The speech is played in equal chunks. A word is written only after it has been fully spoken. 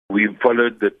We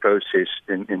followed the process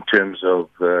in terms of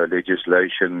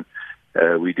legislation.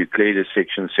 We declared a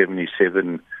Section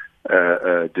 77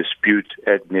 dispute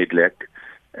at NEDLAC.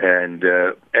 And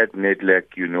at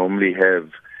NEDLAC, you normally have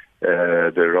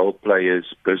the role players,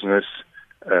 business,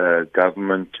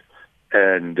 government,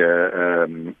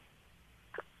 and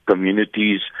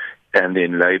communities, and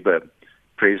then labor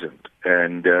present.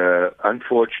 And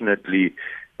unfortunately,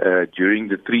 during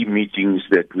the 3 meetings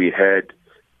that we had,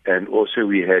 and also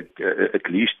we had at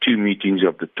least 2 meetings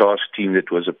of the task team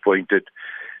that was appointed,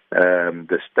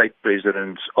 the state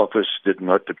president's office did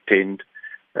not attend,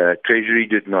 Treasury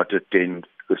did not attend,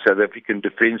 the South African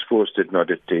Defence Force did not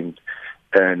attend,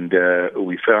 and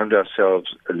we found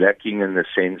ourselves lacking in the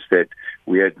sense that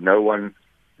we had no one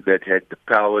that had the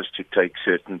powers to take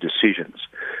certain decisions.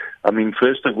 I mean,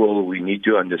 first of all, we need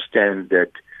to understand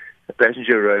that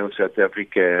Passenger Rail South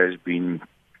Africa has been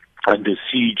under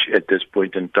siege at this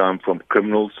point in time from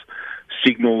criminals.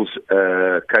 Signals,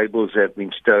 cables have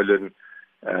been stolen.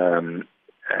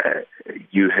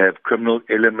 You have criminal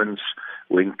elements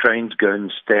when trains go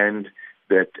and stand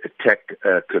that attack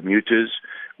commuters.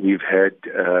 We've had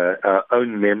our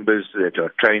own members that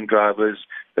are train drivers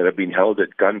that have been held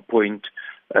at gunpoint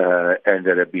and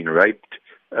that have been raped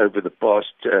over the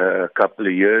past couple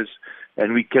of years.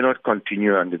 And we cannot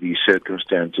continue under these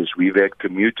circumstances. We've had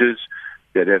commuters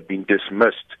that have been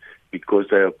dismissed because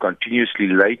they are continuously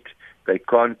late. They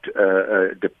can't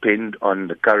depend on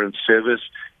the current service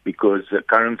because the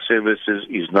current service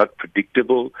is not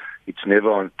predictable. It's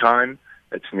never on time.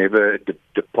 It's never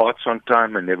departs on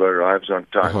time and never arrives on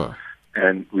time.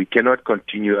 And we cannot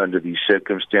continue under these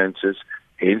circumstances.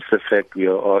 Hence the fact we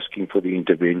are asking for the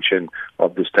intervention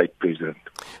of the state president.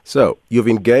 So, you've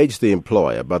engaged the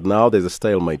employer, but now there's a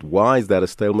stalemate. Why is that a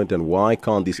stalemate, and why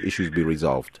can't these issues be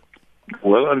resolved?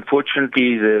 Well,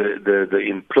 unfortunately, the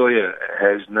employer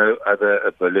has no other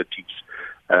abilities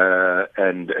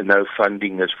and no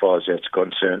funding as far as that's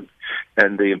concerned.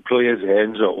 And the employer's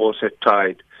hands are also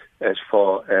tied as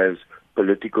far as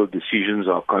political decisions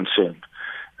are concerned.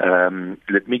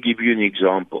 Let me give you an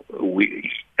example.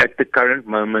 At the current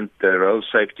moment, the Rail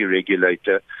Safety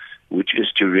Regulator, which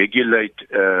is to regulate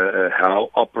how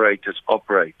operators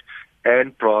operate,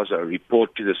 and PRASA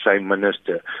report to the same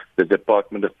minister, the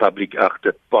Department of Public Act,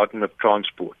 the Department of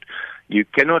Transport. You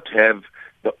cannot have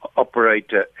the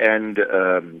operator and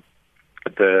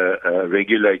the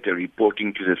regulator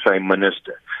reporting to the same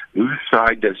minister. Whose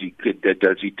side does he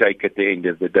take at the end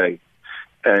of the day?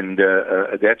 And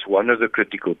that's one of the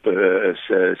critical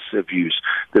views.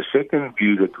 The second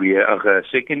view that we have,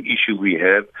 second issue we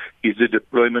have, is the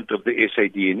deployment of the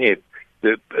SADNF.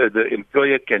 The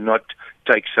employer cannot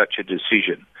take such a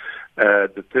decision.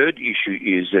 The third issue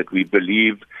is that we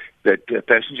believe that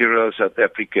Passenger Rail South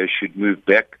Africa should move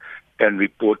back and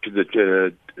report to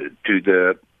the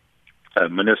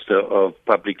Minister of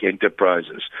Public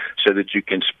Enterprises, so that you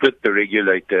can split the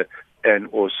regulator and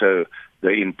also the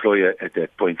employer at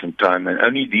that point in time. And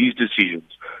only these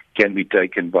decisions can be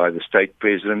taken by the state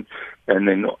president. And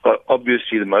then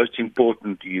obviously the most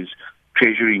important is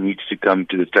Treasury needs to come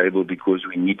to the table because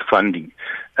we need funding.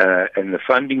 And the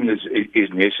funding is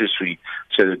necessary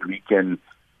so that we can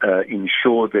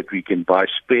ensure that we can buy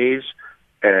spares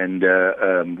and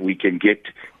we can get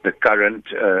the current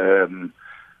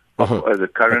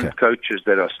coaches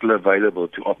that are still available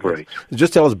to operate.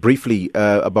 Just tell us briefly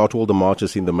about all the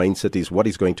marches in the main cities. What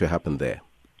is going to happen there?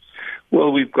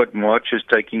 Well, we've got marches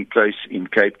taking place in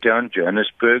Cape Town,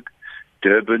 Johannesburg,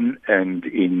 Durban, and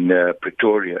in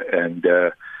Pretoria. And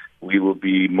we will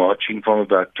be marching from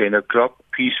about 10 o'clock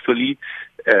peacefully,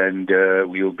 and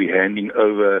we will be handing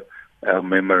over our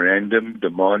memorandum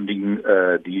demanding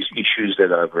these issues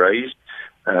that I've raised.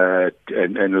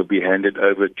 And will be handed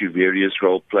over to various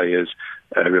role players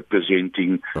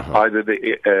representing either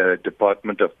the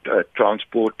Department of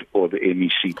Transport or the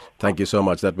MEC. Thank you so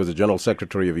much. That was the General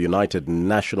Secretary of United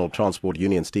National Transport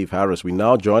Union, Steve Harris. We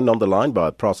now joined on the line by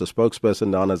PRASA spokesperson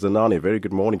Nana Zenani. Very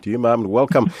good morning to you, ma'am, and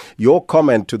welcome. Your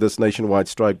comment to this nationwide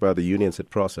strike by the unions at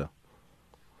PRASA.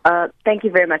 Thank you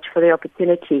very much for the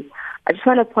opportunity. I just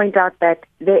want to point out that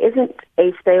there isn't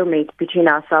a stalemate between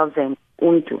ourselves and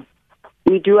UNTU.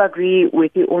 We do agree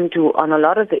with the UNTU on a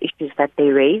lot of the issues that they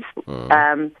raise.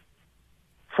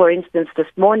 For instance, this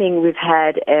morning we've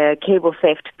had a cable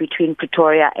theft between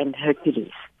Pretoria and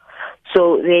Hercules.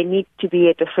 So there needs to be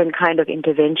a different kind of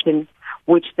intervention,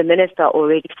 which the minister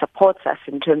already supports us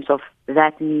in terms of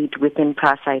that need within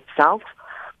PRASA itself.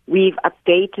 We've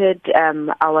updated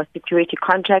our security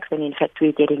contracts, and in fact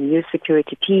we're getting new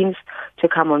security teams to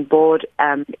come on board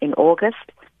in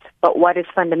August. But what is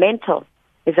fundamental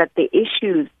is that the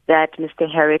issues that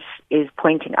Mr. Harris is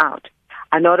pointing out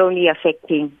are not only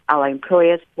affecting our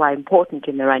employers, who are important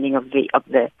in the running of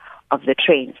the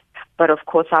trains, but of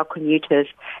course our commuters,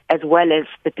 as well as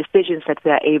the decisions that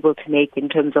we are able to make in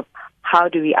terms of how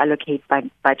do we allocate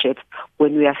budgets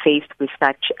when we are faced with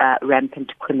such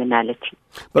rampant criminality.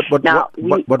 But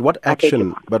what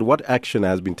action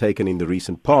has been taken in the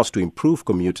recent past to improve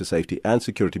commuter safety and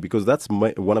security? Because that's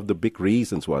one of the big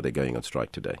reasons why they're going on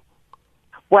strike today.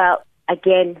 Well,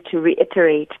 again, to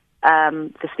reiterate,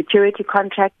 the security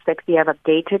contracts that we have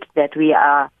updated, that we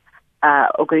are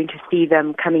going to see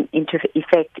them coming into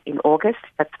effect in August.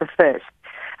 That's the first.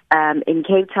 In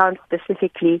Cape Town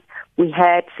specifically, we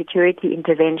had security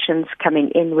interventions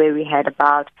coming in where we had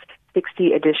about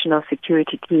 60 additional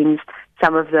security teams,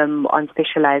 some of them on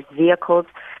specialized vehicles.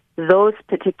 Those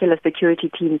particular security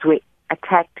teams were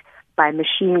attacked by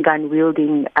machine gun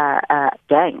wielding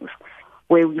gangs,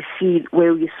 where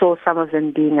we saw some of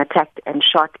them being attacked and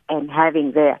shot and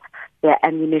having their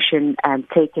ammunition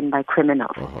taken by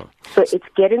criminals. Uh-huh. So it's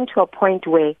getting to a point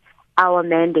where our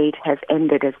mandate has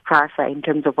ended as PRASA in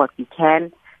terms of what we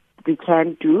can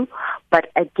do. But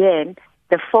again,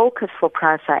 the focus for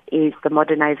PRASA is the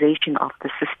modernization of the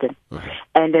system. Uh-huh.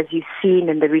 And as you've seen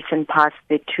in the recent past,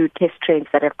 the 2 test trains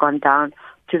that have gone down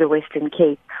to the Western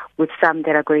Cape, with some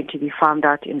that are going to be found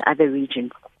out in other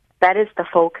regions. That is the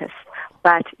focus.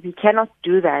 But we cannot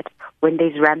do that when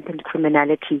there's rampant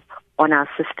criminality on our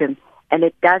system. And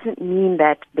it doesn't mean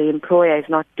that the employer is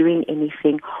not doing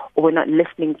anything or we're not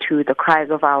listening to the cries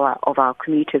of our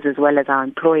commuters as well as our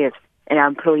employers and our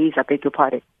employees, I beg your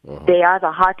pardon. Uh-huh. They are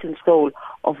the heart and soul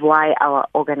of why our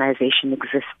organization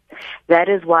exists. That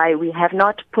is why we have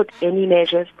not put any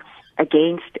measures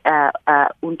against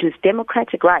UNTU's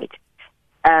democratic right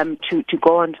to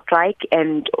go on strike,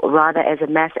 and rather as a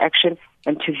mass action,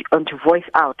 and to voice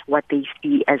out what they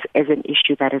see as an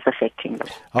issue that is affecting them.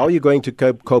 How are you going to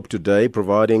cope today,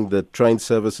 providing the train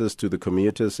services to the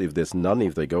commuters if there's none,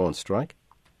 if they go on strike?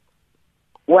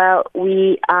 Well,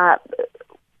 we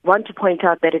want to point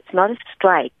out that it's not a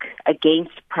strike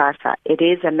against PRASA. It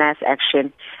is a mass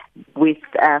action with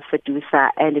FEDUSA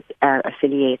and its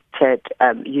affiliated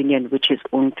union, which is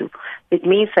UNTU. It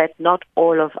means that not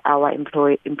all of our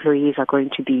employees are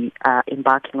going to be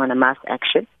embarking on a mass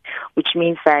action, which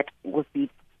means that what we've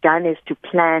done is to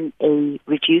plan a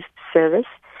reduced service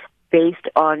based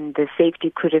on the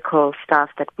safety critical staff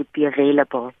that would be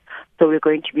available. So we're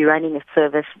going to be running a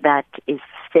service that is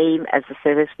the same as the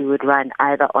service we would run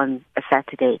either on a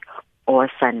Saturday or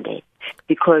a Sunday,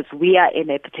 because we are in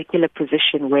a particular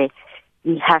position where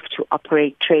we have to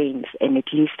operate trains and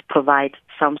at least provide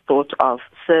some sort of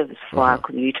service for our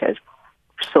commuters.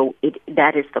 So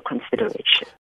that is the consideration.